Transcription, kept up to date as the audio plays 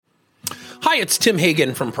Hi, it's Tim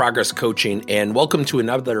Hagen from Progress Coaching, and welcome to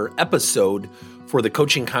another episode for the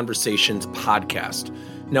Coaching Conversations podcast.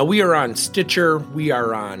 Now, we are on Stitcher, we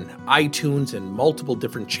are on iTunes, and multiple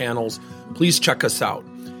different channels. Please check us out.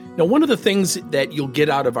 Now, one of the things that you'll get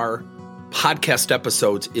out of our podcast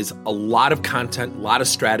episodes is a lot of content, a lot of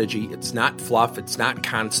strategy. It's not fluff, it's not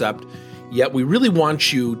concept, yet we really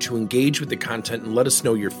want you to engage with the content and let us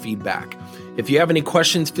know your feedback. If you have any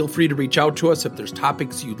questions, feel free to reach out to us. If there's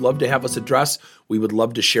topics you'd love to have us address, we would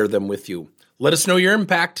love to share them with you. Let us know your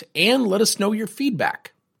impact and let us know your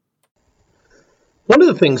feedback. One of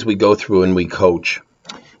the things we go through when we coach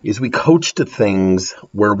is we coach to things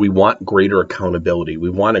where we want greater accountability. We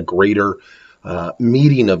want a greater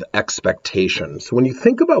meeting of expectations. So when you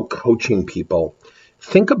think about coaching people,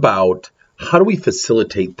 think about how do we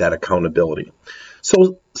facilitate that accountability?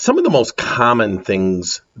 So some of the most common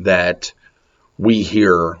things that we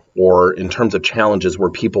hear, or in terms of challenges where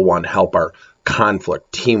people want help, are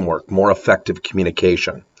conflict, teamwork, more effective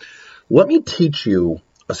communication. Let me teach you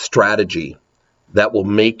a strategy that will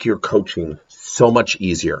make your coaching so much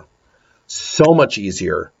easier,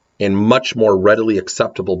 and much more readily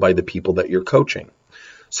acceptable by the people that you're coaching.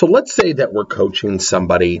 So let's say that we're coaching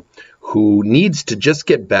somebody who needs to just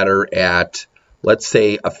get better at, let's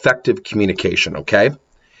say, effective communication, okay?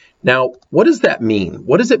 Now, what does that mean?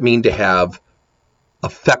 What does it mean to have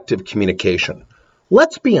effective communication?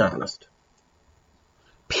 Let's be honest.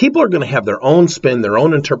 People are going to have their own spin, their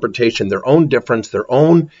own interpretation, their own difference, their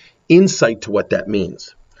own insight to what that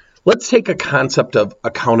means. Let's take a concept of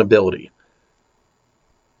accountability.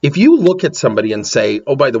 If you look at somebody and say,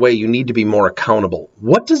 oh, by the way, you need to be more accountable,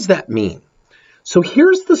 what does that mean? So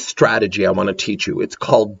here's the strategy I want to teach you. It's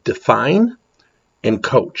called define and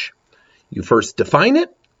coach. You first define it,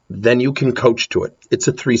 then you can coach to it. It's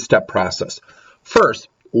a 3-step process. First,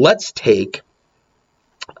 let's take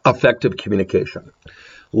effective communication.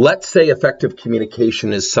 Let's say effective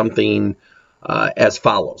communication is something as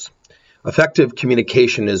follows. Effective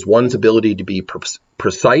communication is one's ability to be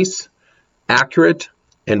precise, accurate,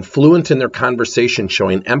 and fluent in their conversation,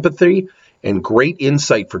 showing empathy and great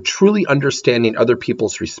insight for truly understanding other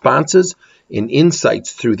people's responses and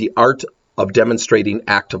insights through the art of demonstrating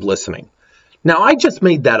active listening. Now, I just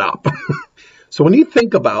made that up. So when you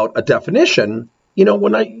think about a definition,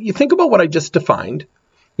 you think about what I just defined,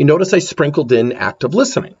 you notice I sprinkled in active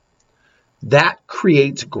listening. That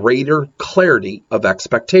creates greater clarity of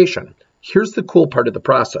expectation. Here's the cool part of the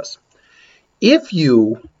process. If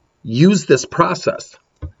you use this process,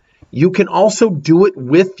 you can also do it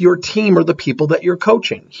with your team or the people that you're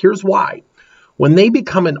coaching. Here's why. When they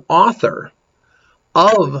become an author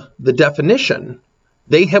of the definition,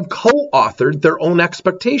 they have co-authored their own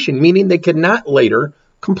expectation, meaning they cannot later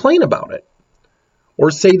complain about it or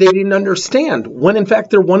say they didn't understand when in fact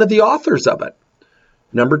they're one of the authors of it.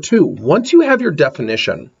 Number 2, once you have your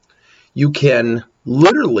definition, you can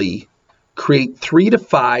literally create 3 to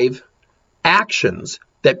 5 actions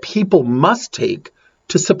that people must take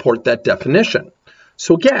to support that definition.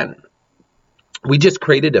 So again, we just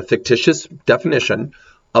created a fictitious definition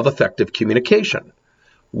of effective communication.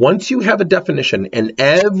 Once you have a definition and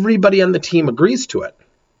everybody on the team agrees to it,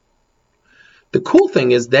 the cool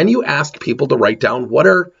thing is then you ask people to write down what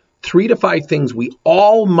are 3 to 5 things we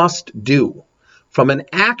all must do from an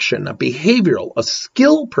action, a behavioral, a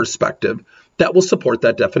skill perspective that will support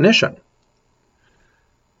that definition.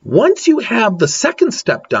 Once you have the second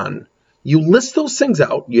step done, you list those things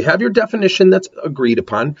out, you have your definition that's agreed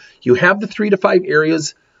upon, you have the 3 to 5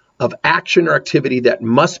 areas of action or activity that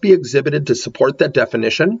must be exhibited to support that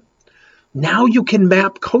definition. Now you can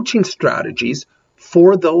map coaching strategies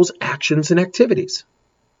for those actions and activities.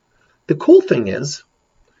 The cool thing is,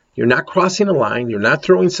 you're not crossing a line, you're not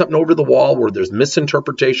throwing something over the wall where there's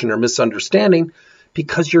misinterpretation or misunderstanding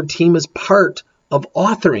because your team is part of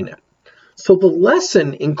authoring it. So the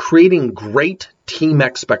lesson in creating great team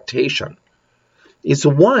expectation is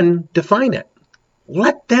 1, define it.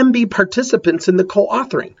 Let them be participants in the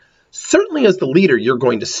co-authoring. Certainly as the leader, you're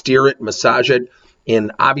going to steer it, massage it,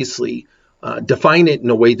 and obviously define it in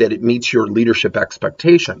a way that it meets your leadership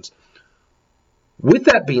expectations. With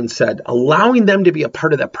that being said, allowing them to be a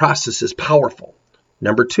part of that process is powerful.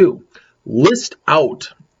 Number 2, list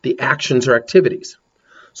out the actions or activities.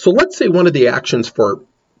 So let's say one of the actions for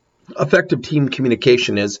effective team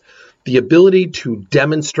communication is the ability to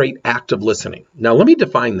demonstrate active listening. Now, let me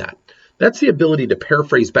define that. That's the ability to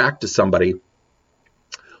paraphrase back to somebody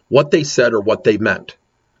what they said or what they meant.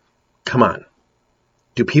 Come on.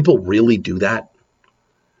 Do people really do that?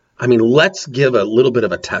 I mean, let's give a little bit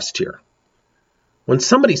of a test here. When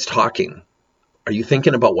somebody's talking, are you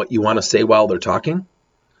thinking about what you want to say while they're talking?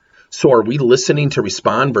 So are we listening to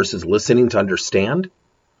respond versus listening to understand?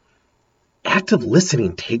 Active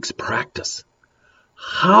listening takes practice.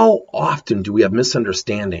 How often do we have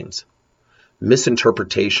misunderstandings,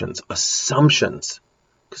 misinterpretations, assumptions,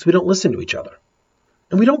 because we don't listen to each other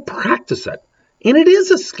and we don't practice it? And it is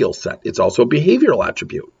a skill set. It's also a behavioral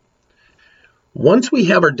attribute. Once we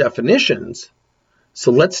have our definitions,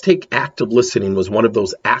 so let's take active listening was one of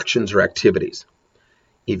those actions or activities.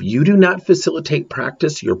 If you do not facilitate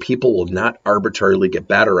practice, your people will not arbitrarily get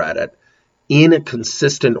better at it in a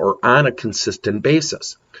consistent or on a consistent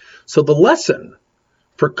basis. So the lesson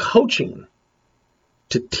for coaching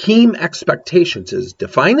to team expectations is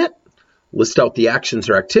define it, list out the actions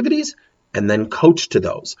or activities, and then coach to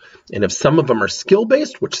those. And if some of them are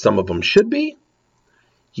skill-based, which some of them should be,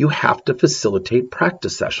 you have to facilitate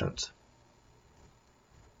practice sessions.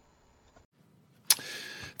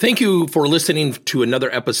 Thank you for listening to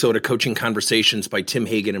another episode of Coaching Conversations by Tim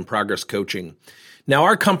Hagen and Progress Coaching. Now,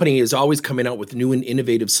 our company is always coming out with new and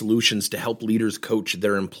innovative solutions to help leaders coach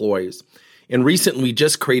their employees. And recently, we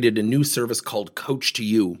just created a new service called Coach to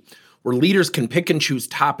You, where leaders can pick and choose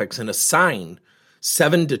topics and assign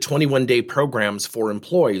 7 to 21-day programs for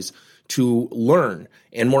employees to learn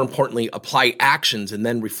and, more importantly, apply actions and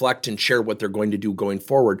then reflect and share what they're going to do going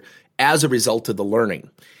forward as a result of the learning.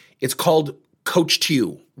 It's called Coach to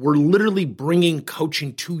You. We're literally bringing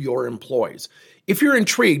coaching to your employees. If you're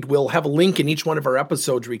intrigued, we'll have a link in each one of our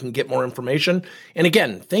episodes where you can get more information. And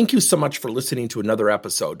again, thank you so much for listening to another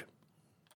episode.